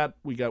about that.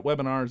 We got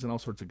webinars and all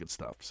sorts of good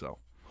stuff. So.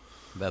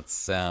 That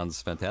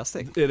sounds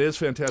fantastic. It is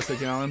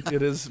fantastic, Alan.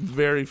 It is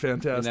very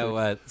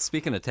fantastic.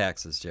 Speaking of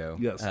taxes, Joe,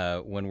 yes.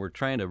 When we're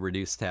trying to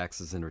reduce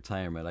taxes in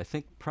retirement, I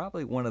think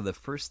probably one of the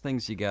first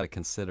things you got to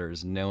consider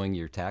is knowing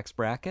your tax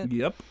bracket.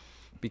 Yep.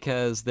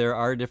 Because there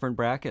are different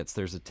brackets.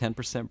 There's a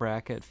 10%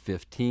 bracket,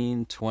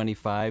 15,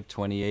 25,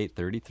 28,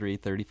 33,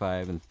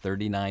 35, and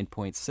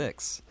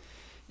 39.6.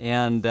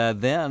 And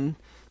then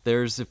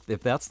there's,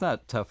 if that's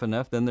not tough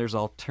enough, then there's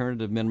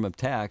alternative minimum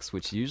tax,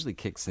 which usually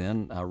kicks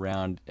in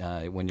around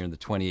when you're in the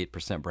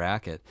 28%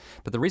 bracket.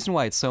 But the reason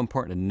why it's so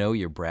important to know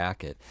your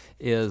bracket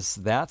is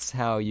that's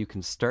how you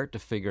can start to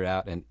figure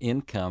out an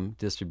income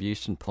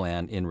distribution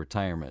plan in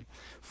retirement.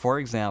 For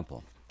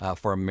example,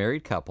 for a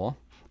married couple,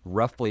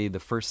 roughly the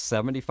first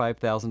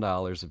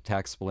 $75,000 of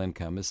taxable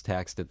income is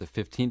taxed at the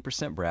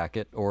 15%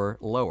 bracket or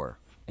lower.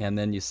 And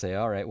then you say,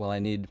 all right, well, I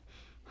need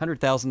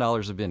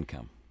 $100,000 of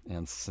income.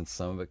 And since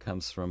some of it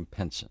comes from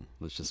pension,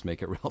 let's just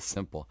make it real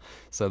simple.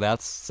 So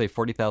that's, say,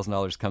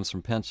 $40,000 comes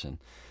from pension.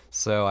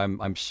 So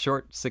I'm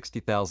short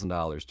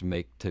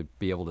 $60,000 to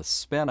be able to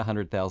spend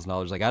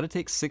 $100,000. I got to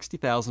take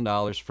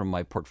 $60,000 from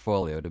my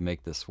portfolio to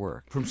make this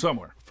work. From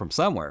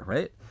somewhere,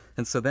 right?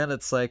 And so then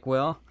it's like,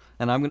 well,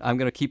 and I'm going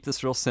to keep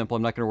this real simple.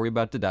 I'm not going to worry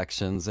about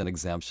deductions and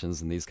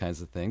exemptions and these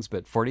kinds of things.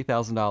 But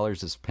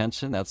 $40,000 is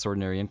pension. That's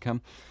ordinary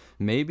income.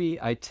 Maybe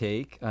I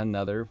take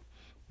another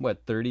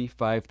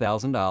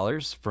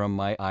 $35,000 from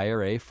my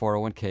IRA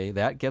 401k.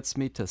 That gets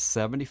me to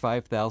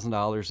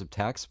 $75,000 of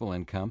taxable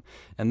income.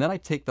 And then I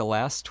take the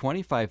last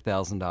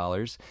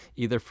 $25,000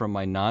 either from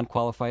my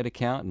non-qualified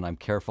account, and I'm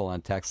careful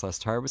on tax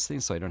loss harvesting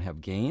so I don't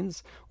have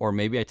gains, or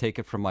maybe I take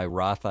it from my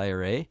Roth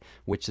IRA,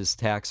 which is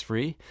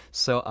tax-free.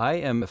 So I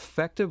am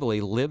effectively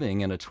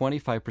living in a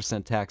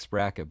 25% tax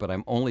bracket, but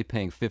I'm only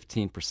paying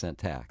 15%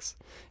 tax.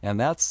 And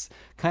that's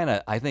kind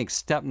of, I think,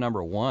 step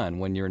number one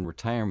when you're in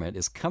retirement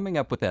is coming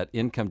up with that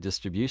income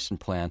distribution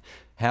plan,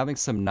 having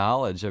some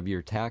knowledge of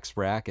your tax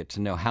bracket to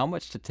know how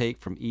much to take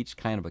from each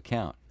kind of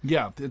account.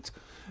 Yeah,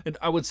 and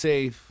I would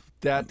say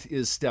that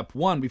is step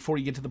one before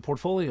you get to the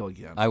portfolio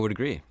again. I would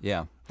agree,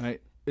 yeah.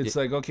 Right. It's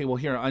like, okay, well,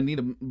 here, I need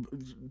to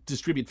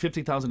distribute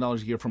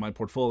 $50,000 a year from my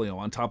portfolio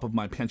on top of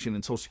my pension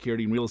and Social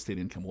Security and real estate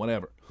income,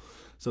 whatever.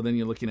 So then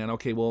you're looking at,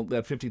 okay, well,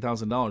 that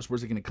 $50,000,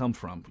 where's it going to come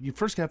from? You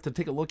first have to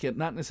take a look at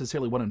not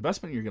necessarily what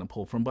investment you're going to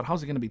pull from, but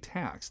how's it going to be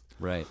taxed?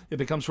 Right. If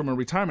it comes from a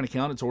retirement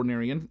account, it's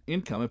ordinary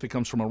income. If it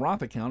comes from a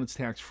Roth account, it's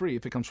tax-free.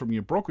 If it comes from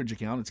your brokerage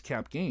account, it's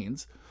capped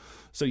gains.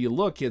 So you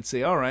look and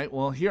say, all right,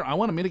 well, here, I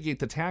want to mitigate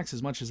the tax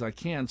as much as I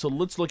can. So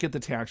let's look at the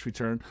tax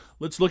return.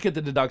 Let's look at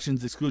the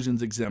deductions,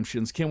 exclusions,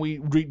 exemptions. Can we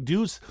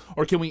reduce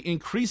or can we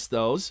increase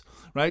those,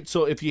 right?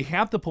 So if you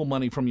have to pull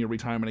money from your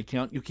retirement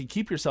account, you can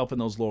keep yourself in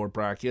those lower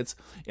brackets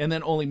and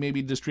then only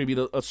maybe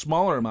distribute a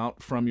smaller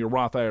amount from your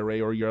Roth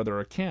IRA or your other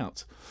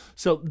accounts.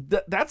 So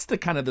that's the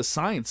kind of the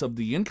science of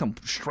the income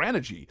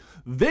strategy.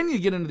 Then you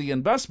get into the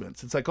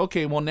investments. It's like,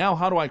 okay, well, now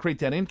how do I create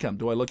that income?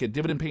 Do I look at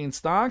dividend-paying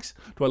stocks?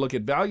 Do I look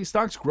at value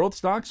stocks, growth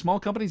stocks, small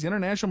companies,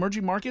 international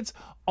emerging markets?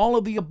 All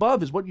of the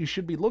above is what you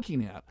should be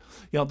looking at.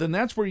 Then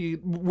that's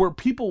where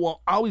people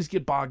will always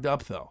get bogged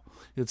up, though.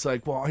 It's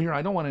like, well, here,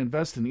 I don't want to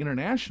invest in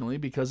internationally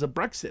because of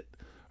Brexit.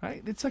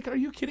 Right? It's like, are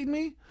you kidding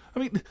me? I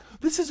mean,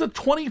 this is a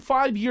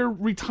 25-year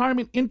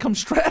retirement income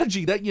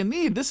strategy that you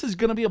need. This is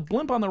going to be a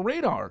blimp on the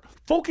radar.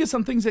 Focus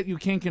on things that you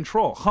can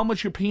control. How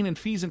much you're paying in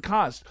fees and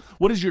costs.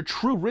 What is your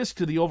true risk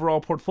to the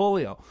overall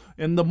portfolio?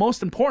 And the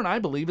most important, I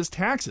believe, is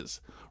taxes.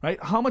 Right?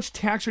 How much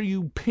tax are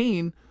you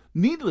paying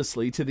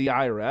needlessly to the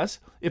IRS?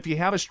 If you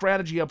have a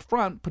strategy up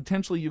front,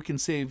 potentially you can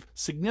save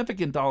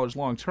significant dollars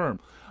long term.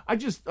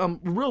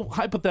 Real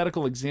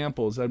hypothetical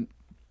examples.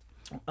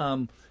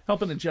 I'm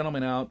helping a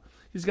gentleman out.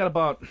 He's got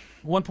about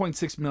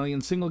 1.6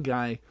 million, single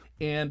guy,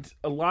 and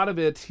a lot of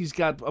it, he's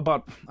got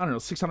about,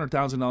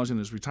 $600,000 in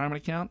his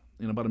retirement account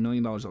and about $1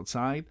 million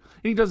outside.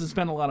 And he doesn't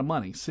spend a lot of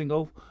money.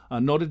 Single,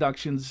 no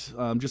deductions,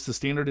 just the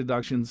standard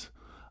deductions.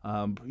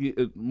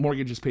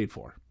 Mortgage is paid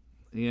for.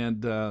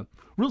 And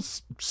real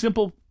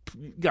simple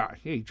guy.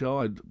 Hey, Joe,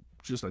 I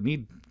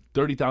need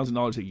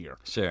 $30,000 a year.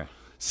 Sure.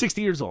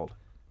 60 years old,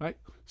 right?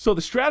 So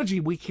the strategy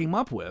we came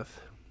up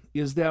with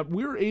is that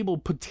we're able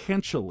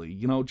potentially,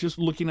 just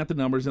looking at the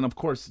numbers, and of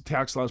course the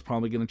tax law is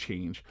probably going to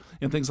change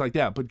and things like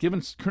that, but given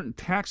current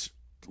tax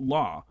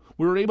law,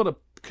 we were able to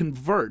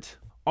convert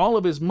all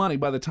of his money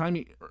by the time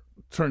he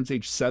turns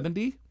age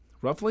 70,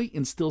 roughly,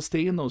 and still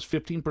stay in those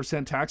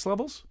 15% tax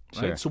levels,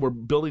 right? Sure. So we're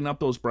building up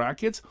those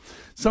brackets.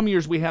 Some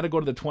years we had to go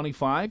to the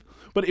 25,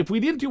 but if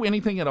we didn't do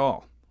anything at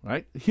all,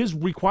 right, his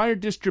required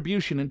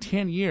distribution in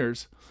 10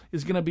 years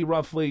is going to be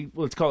roughly,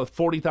 let's call it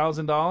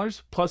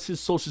 $40,000 plus his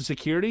Social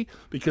Security,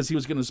 because he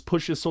was going to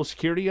push his Social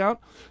Security out.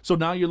 So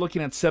now you're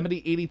looking at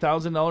 $70,000,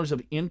 $80,000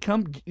 of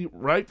income,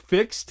 right,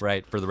 fixed.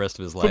 Right, for the rest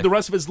of his life. For the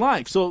rest of his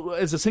life. So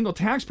as a single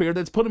taxpayer,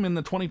 that's put him in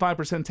the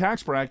 25%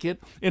 tax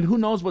bracket, and who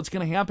knows what's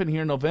going to happen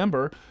here in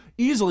November.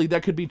 Easily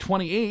that could be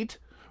 28.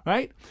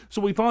 Right?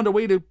 So we found a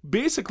way to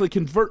basically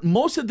convert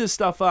most of this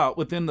stuff out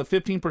within the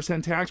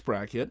 15% tax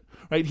bracket,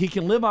 right? He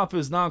can live off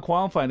his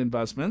non-qualified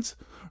investments,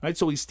 right?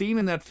 So he's staying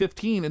in that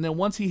 15, and then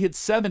once he hits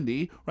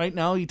 70, right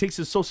now he takes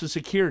his Social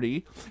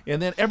Security,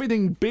 and then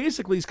everything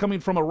basically is coming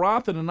from a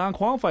Roth and a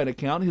non-qualified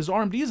account. His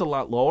RMD is a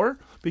lot lower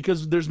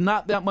because there's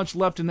not that much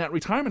left in that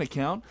retirement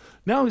account.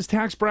 Now his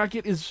tax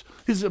bracket his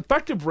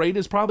effective rate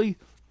is probably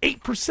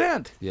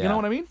 8%. Yeah. You know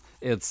what I mean?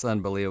 It's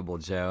unbelievable,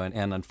 Joe.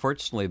 And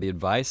unfortunately, the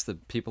advice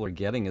that people are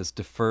getting is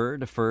defer,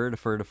 defer,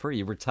 defer, defer.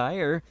 You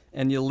retire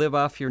and you live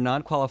off your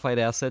non-qualified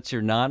assets,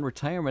 your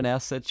non-retirement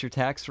assets. Your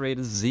tax rate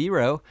is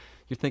 0.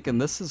 You're thinking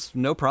this is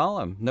no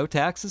problem, no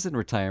taxes in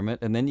retirement,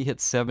 and then you hit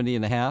 70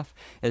 and a half.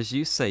 As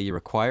you say, your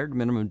required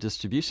minimum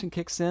distribution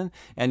kicks in,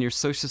 and your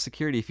Social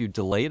Security, if you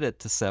delayed it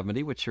to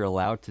 70, which you're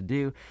allowed to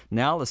do,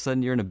 now all of a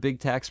sudden you're in a big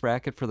tax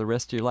bracket for the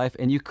rest of your life,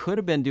 and you could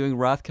have been doing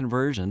Roth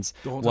conversions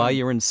while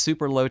you're in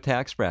super low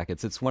tax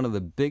brackets. It's one of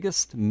the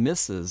biggest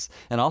misses,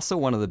 and also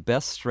one of the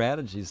best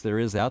strategies there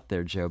is out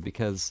there, Joe,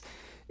 because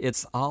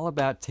it's all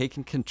about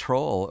taking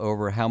control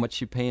over how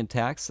much you pay in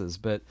taxes,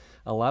 but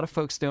a lot of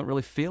folks don't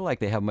really feel like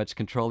they have much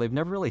control. They've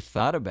never really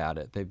thought about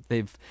it.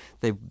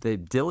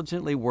 They've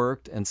diligently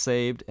worked and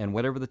saved, and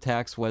whatever the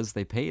tax was,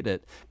 they paid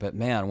it. But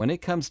man, when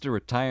it comes to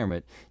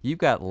retirement, you've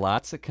got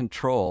lots of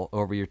control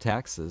over your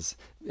taxes.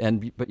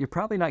 But you're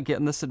probably not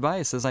getting this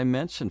advice, as I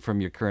mentioned,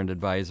 from your current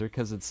advisor,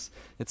 because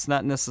it's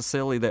not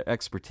necessarily their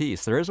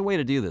expertise. There is a way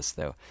to do this,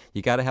 though.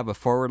 You got to have a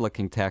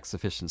forward-looking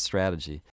tax-efficient strategy.